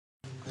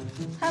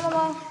Hi,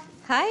 Mama.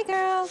 Hi,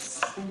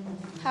 girls.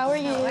 How are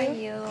you? How are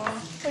you?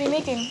 What are you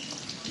making?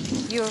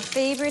 Your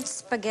favorite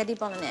spaghetti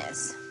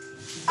bolognese.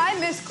 I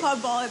miss club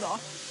volleyball.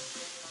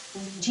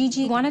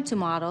 Gigi wanted to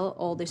model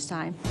all this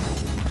time.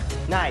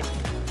 Nice.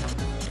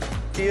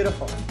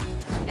 Beautiful.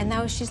 And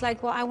now she's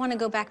like, well, I want to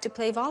go back to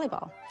play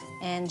volleyball.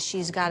 And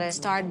she's got to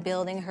start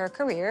building her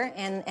career,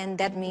 and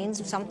that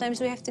means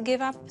sometimes we have to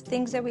give up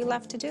things that we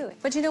love to do.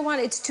 But you know what?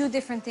 It's two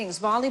different things.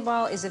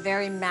 Volleyball is a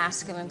very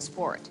masculine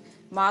sport.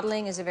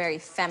 Modeling is a very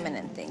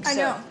feminine thing. I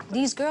know.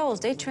 These girls,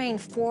 they train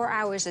 4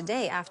 hours a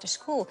day after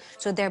school,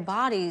 so their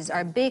bodies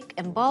are big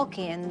and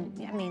bulky, and,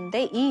 I mean,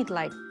 they eat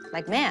like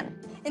men.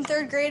 In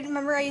 3rd grade,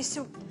 remember I used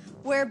to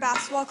wear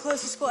basketball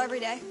clothes to school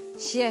every day?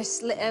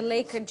 Yes, a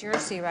Laker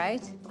jersey,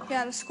 right?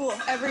 Yeah, to school,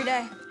 every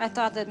day. I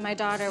thought that my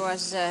daughter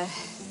was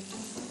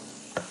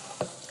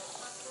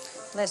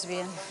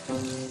lesbian.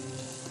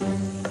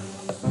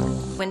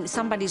 When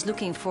somebody's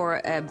looking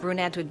for a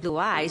brunette with blue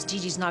eyes,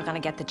 Gigi's not gonna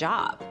get the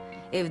job.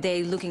 If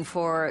they're looking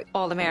for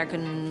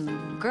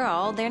all-American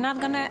girl, they're not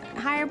gonna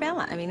hire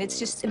Bella. I mean, it's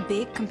just a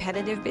big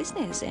competitive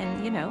business,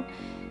 and you know,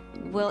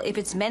 well, if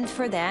it's meant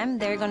for them,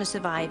 they're gonna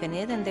survive in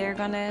it, and they're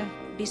gonna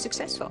be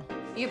successful.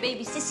 Your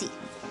baby Sissy.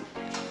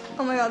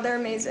 Oh my God, they're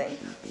amazing.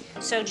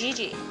 So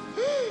Gigi.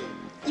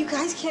 You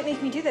guys can't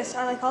make me do this.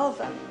 I like all of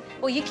them.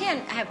 Well, you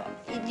can't pick all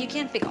of them. You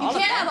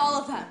can't have all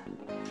of them.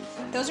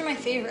 Those are my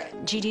favorite.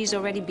 Gigi's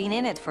already been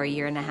in it for 1.5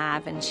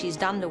 years, and she's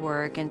done the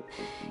work, and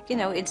you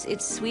know,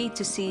 it's sweet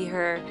to see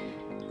her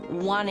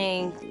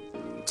wanting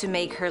to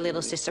make her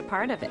little sister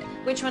part of it.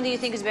 Which one do you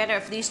think is better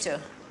of these two?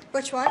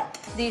 Which one?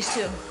 These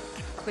two,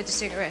 with the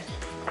cigarette.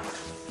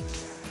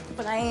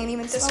 But I ain't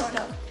even this one.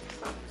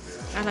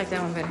 I like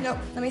that one better. Nope.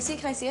 Let me see.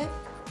 Can I see it?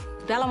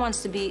 Bella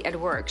wants to be at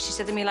work. She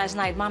said to me last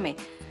night, Mommy,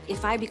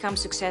 if I become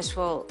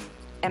successful,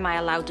 am I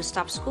allowed to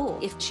stop school?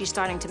 If she's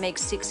starting to make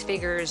 6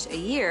 figures a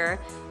year,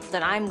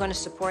 then I'm going to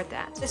support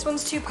that. This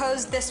one's too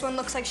posed. This one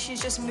looks like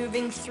she's just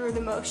moving through the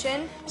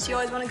motion. So you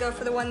always want to go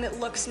for the one that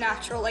looks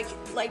natural, like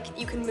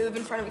you can move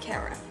in front of a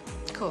camera.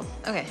 Cool.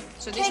 Okay.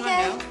 So this one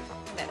go.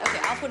 Okay,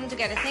 I'll put them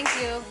together. Thank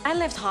you. I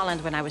left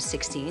Holland when I was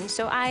 16,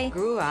 so I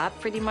grew up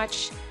pretty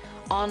much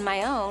on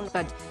my own,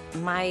 but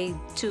my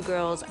 2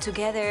 girls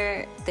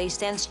together, they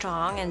stand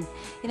strong, and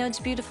you know, it's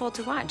beautiful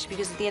to watch,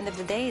 because at the end of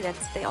the day,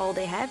 all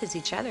they have is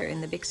each other in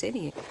the big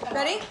city.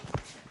 Ready?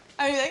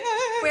 Are you like,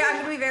 wait,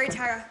 I'm gonna be very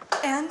tired.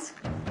 And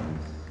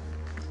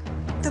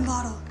the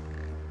model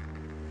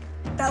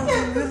that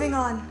will be moving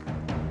on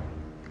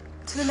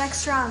to the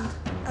next round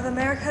of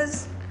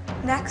America's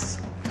Next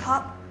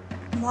Top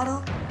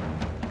Model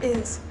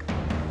is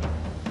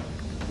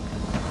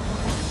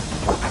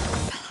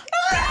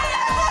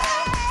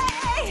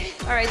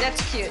All right,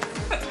 that's cute.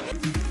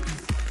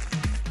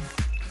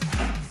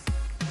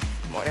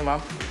 Good morning,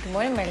 Mom. Good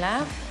morning, my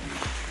love.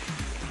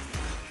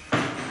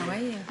 How are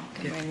you?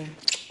 Good morning.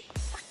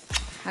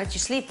 How did you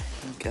sleep?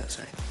 I'm good,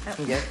 sorry.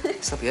 I'm good.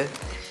 Slept good.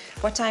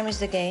 What time is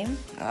the game?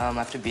 I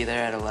have to be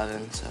there at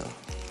 11, so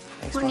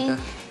thanks, Morning.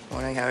 Mocha.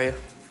 Morning, how are you?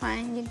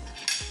 Fine. You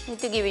need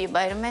to give you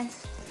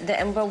vitamins.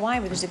 But why?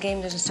 Because the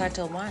game doesn't start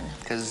till 1.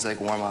 Because it's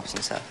like warm-ups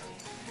and stuff.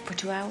 For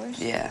 2 hours?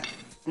 Yeah.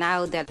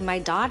 Now that my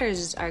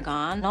daughters are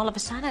gone, all of a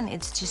sudden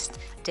it's just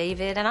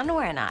David and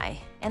Anwar and I.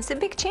 And it's a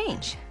big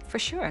change, for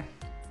sure.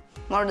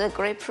 More the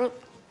grapefruit?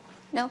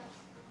 No?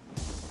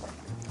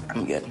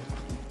 I'm good.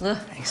 Ugh.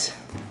 Thanks.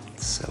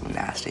 It's so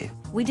nasty.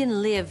 We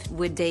didn't live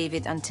with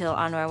David until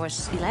Anwar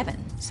was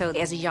 11. So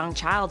as a young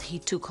child, he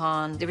took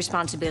on the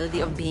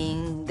responsibility of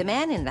being the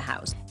man in the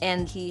house.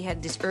 And he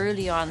had this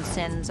early on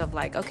sense of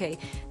like, okay,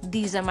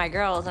 these are my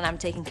girls and I'm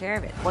taking care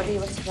of it.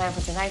 What's the plan for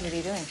tonight? What are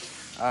you doing?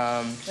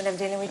 Gonna have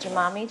dinner with your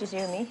mommy, just you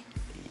and me?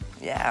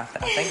 Yeah,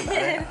 I'll think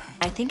about it.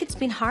 I think it's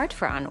been hard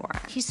for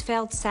Anwar. He's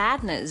felt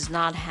sadness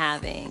not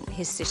having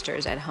his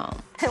sisters at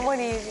home. What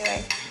are you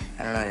doing?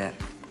 I don't know yet.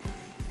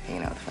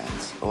 Hanging out with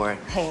friends. Or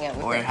Hanging out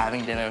with or friends.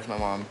 having dinner with my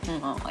mom.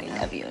 Oh, I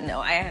love you.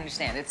 No, I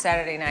understand. It's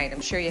Saturday night.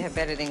 I'm sure you have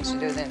better things to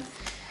do than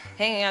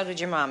hanging out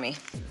with your mommy.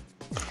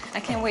 I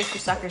can't wait for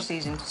soccer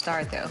season to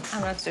start, though.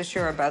 I'm not so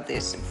sure about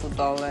this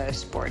football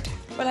sport.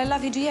 Well, I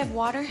love you. Do you have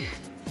water?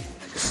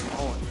 Like a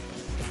small one.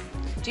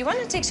 Do you want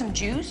to take some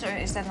juice, or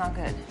is that not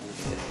good?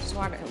 Just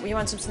water. You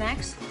want some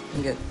snacks?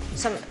 I'm good.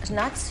 Some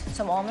nuts?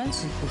 Some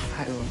almonds?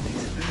 I don't think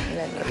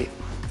so. Love you.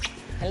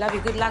 I love you.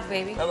 Good luck,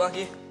 baby. How about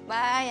you?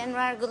 Bye,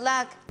 Anwar. Good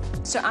luck.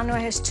 So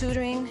Anwar has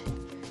tutoring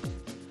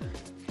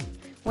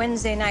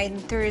Wednesday night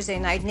and Thursday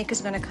night. Nick is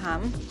gonna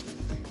come.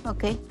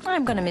 Okay.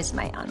 I'm gonna miss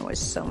my Anwar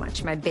so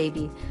much, my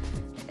baby.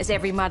 As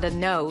every mother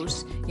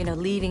knows, you know,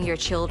 leaving your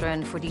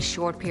children for these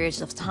short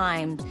periods of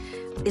time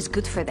is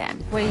good for them.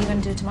 What are you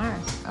gonna do tomorrow?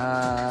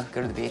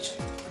 Go to the beach.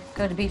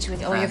 Go to the beach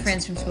with all your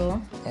friends from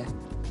school? Yeah.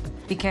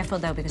 Be careful,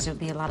 though, because there'll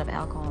be a lot of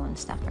alcohol and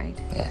stuff, right?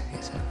 Yeah, I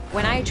guess so.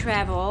 When I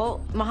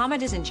travel,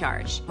 Mohammed is in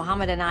charge.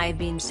 Mohammed and I have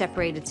been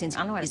separated since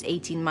Anwar is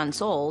 18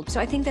 months old. So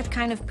I think that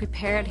kind of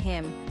prepared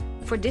him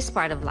for this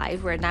part of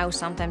life where now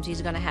sometimes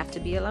he's gonna have to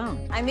be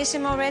alone. I miss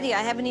him already.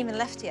 I haven't even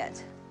left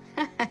yet.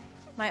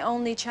 My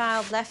only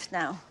child left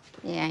now.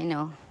 Yeah, I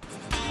know.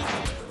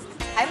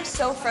 I'm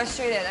so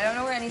frustrated. I don't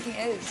know where anything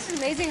is. It's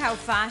amazing how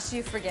fast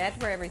you forget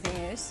where everything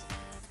is.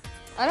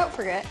 I don't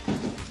forget.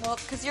 Well,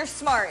 because you're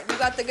smart. You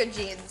got the good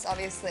genes,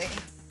 obviously.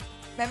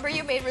 Remember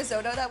you made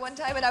risotto that one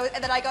time, and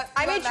then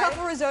I made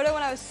truffle risotto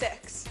when I was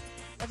 6.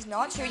 That's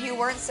not true. You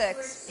weren't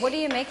 6. What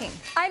are you making?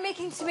 I'm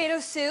making tomato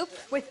soup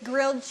with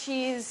grilled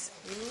cheese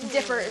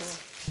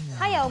dippers.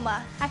 Hi,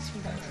 Elma. Hi,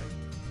 sweetheart.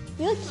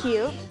 You look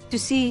cute. To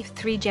see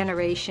 3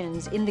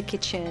 generations in the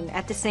kitchen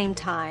at the same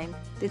time,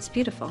 it's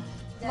beautiful.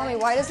 Mommy,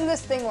 why doesn't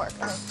this thing work?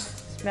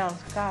 Smells,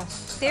 gosh.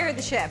 They're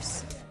the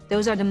chefs.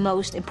 Those are the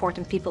most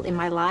important people in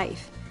my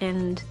life.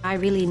 And I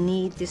really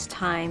need this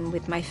time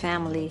with my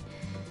family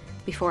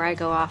before I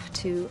go off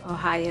to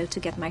Ohio to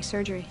get my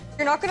surgery.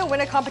 You're not going to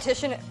win a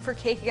competition for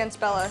cake against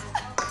Bella.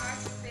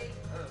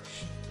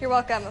 You're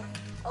welcome.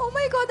 Oh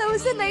my god, that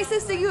was the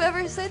nicest thing you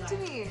ever said to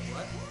me.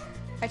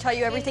 I tell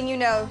you everything you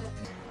know.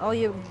 All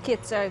your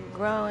kids are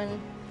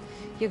growing.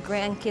 Your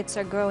grandkids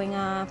are growing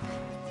up.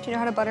 Do you know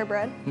how to butter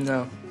bread?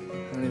 No,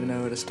 I don't even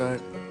know where to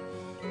start.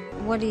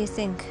 What do you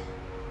think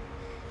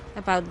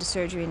about the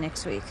surgery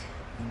next week?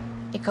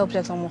 Ik hoop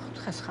dat het allemaal goed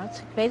gaat, schat.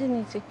 Ik weet het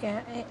niet.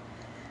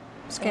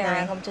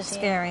 Scary. Om te zien.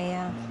 Scary,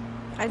 yeah.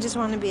 I just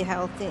want to be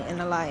healthy and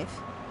alive.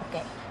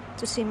 Okay.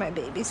 To see my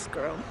babies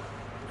grow.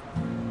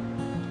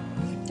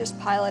 Just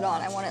pile it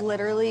on. I want it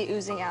literally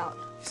oozing out.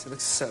 This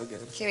looks so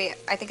good. Okay, wait.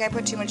 I think I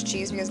put too much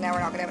cheese because now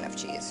we're not gonna have enough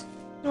cheese.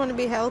 I want to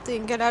be healthy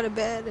and get out of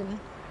bed and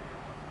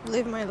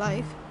live my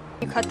life.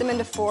 You cut them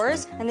into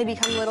 4s and they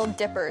become little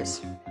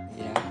dippers.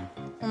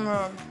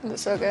 Yeah. Is it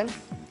so good?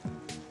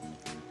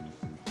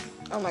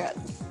 Oh my god.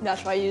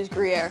 That's why I use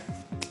Gruyere.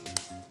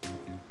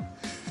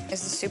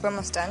 Is the soup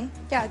almost done?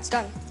 Yeah, it's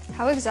done.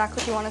 How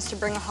exactly do you want us to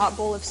bring a hot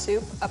bowl of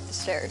soup up the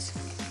stairs?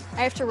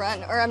 I have to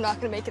run or I'm not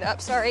gonna make it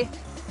up, sorry.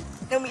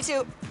 No, me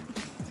too.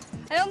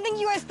 I don't think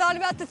you guys thought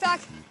about the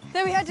fact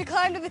that we had to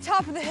climb to the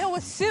top of the hill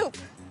with soup.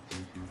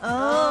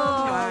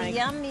 Oh,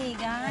 yummy,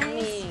 guys.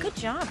 Yummy. Good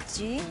job,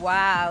 G.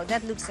 Wow,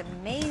 that looks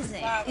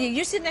amazing.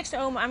 You sit next to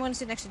Oma, I'm going to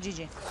sit next to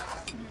Gigi.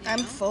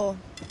 I'm full.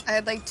 I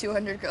had like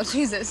 200 grilled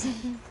cheeses.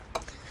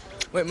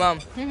 Wait, Mom.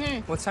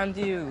 What time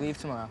do you leave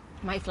tomorrow?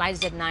 My flight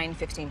is at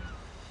 9:15.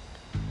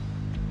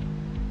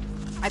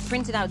 I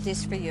printed out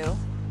this for you.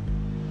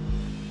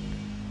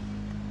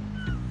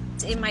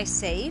 It's in my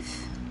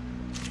safe.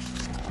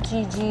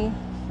 Gigi,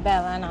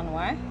 Bella, and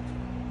Anwar.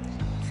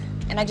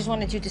 And I just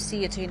wanted you to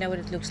see it so you know what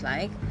it looks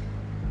like.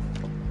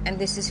 And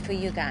this is for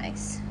you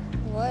guys.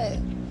 What?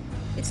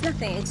 It's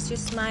nothing, it's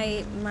just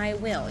my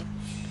will.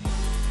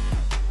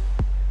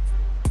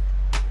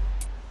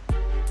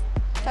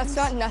 That's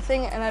not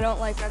nothing, and I don't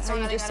like how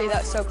you just say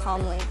that so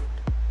calmly.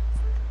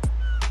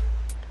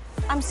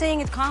 I'm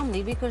saying it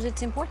calmly because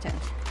it's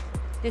important.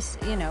 This,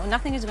 you know,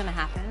 nothing is gonna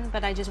happen,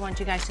 but I just want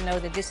you guys to know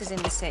that this is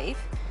in the safe,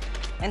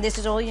 and this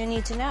is all you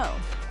need to know.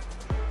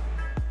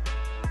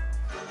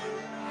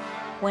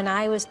 When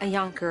I was a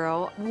young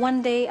girl,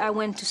 one day I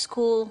went to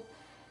school,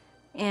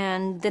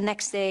 and the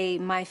next day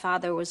my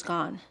father was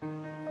gone.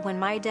 When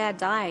my dad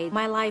died,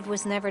 my life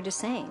was never the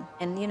same.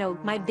 And you know,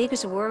 my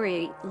biggest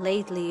worry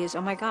lately is,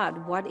 oh my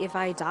God, what if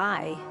I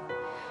die?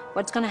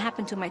 What's gonna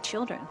happen to my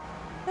children?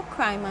 Don't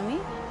cry, Mommy.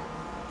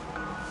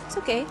 It's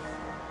okay.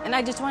 And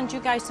I just want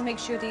you guys to make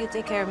sure that you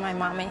take care of my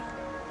mommy,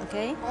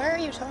 okay? Why are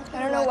you talking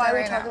I don't know why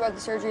we're talking about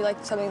the surgery like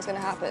something's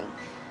gonna happen.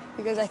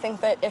 Because I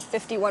think that if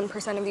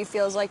 51% of you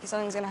feels like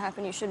something's gonna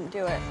happen, you shouldn't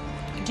do it.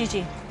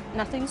 Gigi,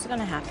 nothing's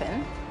gonna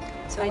happen.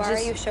 So why are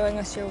you showing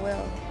us your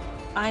will?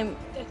 I'm,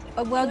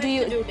 well, do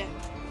you,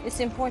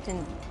 it's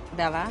important,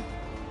 Bella.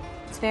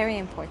 It's very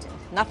important.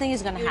 Nothing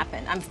is gonna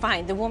happen. I'm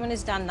fine. The woman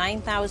has done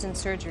 9,000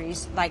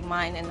 surgeries like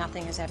mine and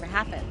nothing has ever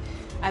happened.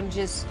 I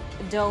just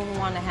don't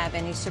wanna have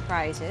any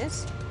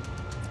surprises.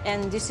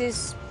 And this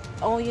is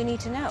all you need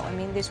to know. I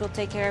mean, this will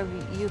take care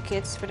of you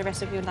kids for the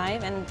rest of your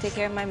life and take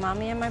care of my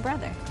mommy and my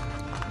brother.